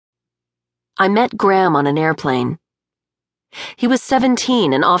I met Graham on an airplane. He was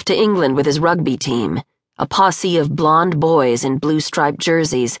 17 and off to England with his rugby team, a posse of blonde boys in blue-striped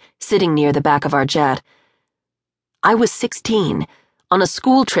jerseys sitting near the back of our jet. I was 16, on a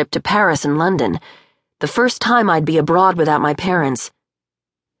school trip to Paris and London, the first time I'd be abroad without my parents.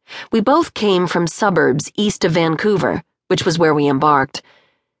 We both came from suburbs east of Vancouver, which was where we embarked.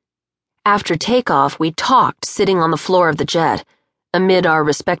 After takeoff, we talked sitting on the floor of the jet, amid our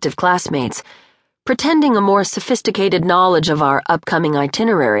respective classmates, pretending a more sophisticated knowledge of our upcoming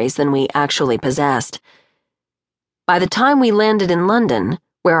itineraries than we actually possessed. By the time we landed in London,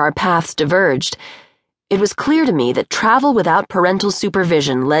 where our paths diverged, it was clear to me that travel without parental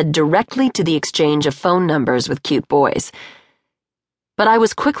supervision led directly to the exchange of phone numbers with cute boys. But I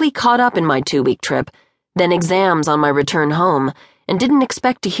was quickly caught up in my 2-week trip, then exams on my return home, and didn't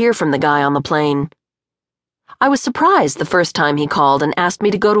expect to hear from the guy on the plane. I was surprised the first time he called and asked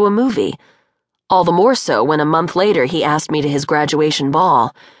me to go to a movie, all the more so when a month later he asked me to his graduation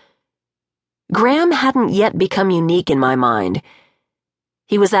ball. Graham hadn't yet become unique in my mind.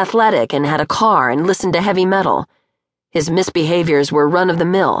 He was athletic and had a car and listened to heavy metal. His misbehaviors were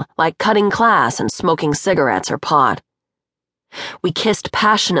run-of-the-mill, like cutting class and smoking cigarettes or pot. We kissed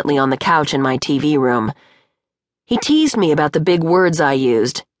passionately on the couch in my TV room. He teased me about the big words I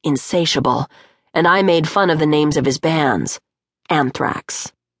used, insatiable, and I made fun of the names of his bands,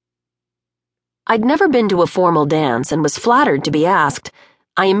 Anthrax. I'd never been to a formal dance and was flattered to be asked.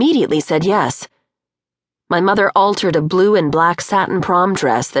 I immediately said yes. My mother altered a blue and black satin prom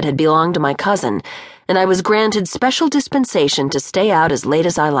dress that had belonged to my cousin, and I was granted special dispensation to stay out as late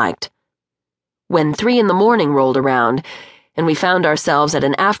as I liked. When 3 a.m. rolled around, and we found ourselves at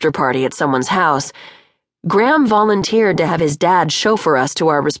an after-party at someone's house, Graham volunteered to have his dad chauffeur us to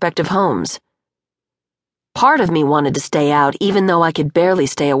our respective homes. Part of me wanted to stay out even though I could barely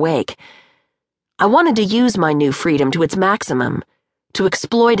stay awake. I wanted to use my new freedom to its maximum, to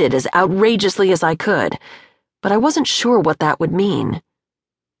exploit it as outrageously as I could, but I wasn't sure what that would mean.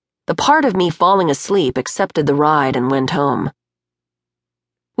 The part of me falling asleep accepted the ride and went home.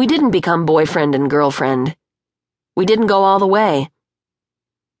 We didn't become boyfriend and girlfriend. We didn't go all the way.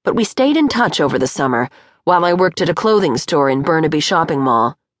 But we stayed in touch over the summer while I worked at a clothing store in Burnaby Shopping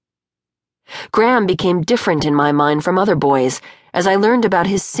Mall. Graham became different in my mind from other boys as I learned about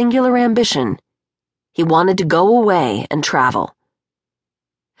his singular ambition. He wanted to go away and travel.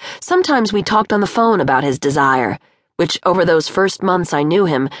 Sometimes we talked on the phone about his desire, which over those first months I knew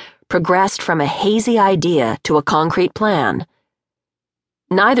him progressed from a hazy idea to a concrete plan.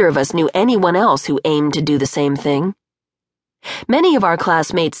 Neither of us knew anyone else who aimed to do the same thing. Many of our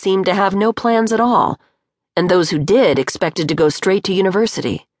classmates seemed to have no plans at all, and those who did expected to go straight to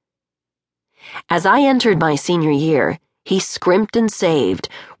university. As I entered my senior year, he scrimped and saved,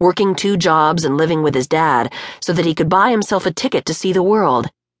 working 2 jobs and living with his dad so that he could buy himself a ticket to see the world.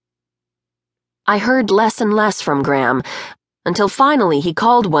 I heard less and less from Graham, until finally he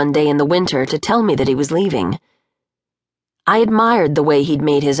called one day in the winter to tell me that he was leaving. I admired the way he'd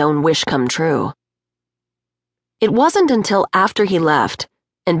made his own wish come true. It wasn't until after he left,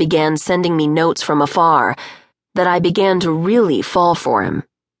 and began sending me notes from afar, that I began to really fall for him.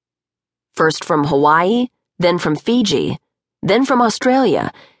 First from Hawaii, then from Fiji, then from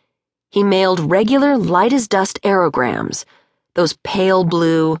Australia. He mailed regular light-as-dust aerograms, those pale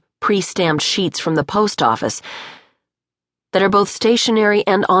blue, pre-stamped sheets from the post office that are both stationery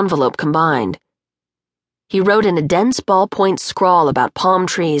and envelope combined. He wrote in a dense ballpoint scrawl about palm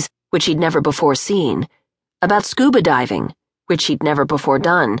trees, which he'd never before seen, about scuba diving, which he'd never before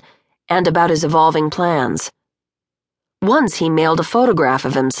done, and about his evolving plans. Once he mailed a photograph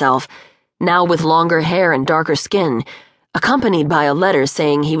of himself, now with longer hair and darker skin, accompanied by a letter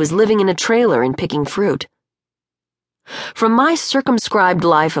saying he was living in a trailer and picking fruit. From my circumscribed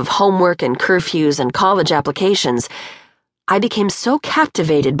life of homework and curfews and college applications, I became so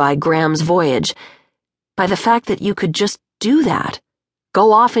captivated by Graham's voyage, by the fact that you could just do that,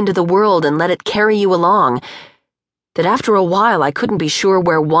 go off into the world and let it carry you along, that after a while I couldn't be sure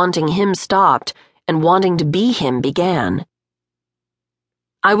where wanting him stopped and wanting to be him began.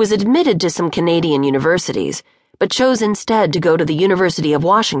 I was admitted to some Canadian universities, but chose instead to go to the University of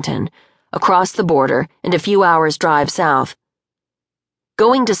Washington, across the border and a few hours' drive south.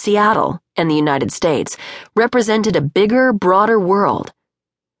 Going to Seattle and the United States represented a bigger, broader world.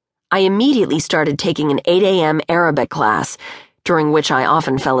 I immediately started taking an 8 a.m. Arabic class, during which I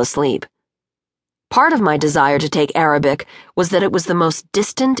often fell asleep. Part of my desire to take Arabic was that it was the most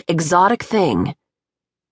distant, exotic thing.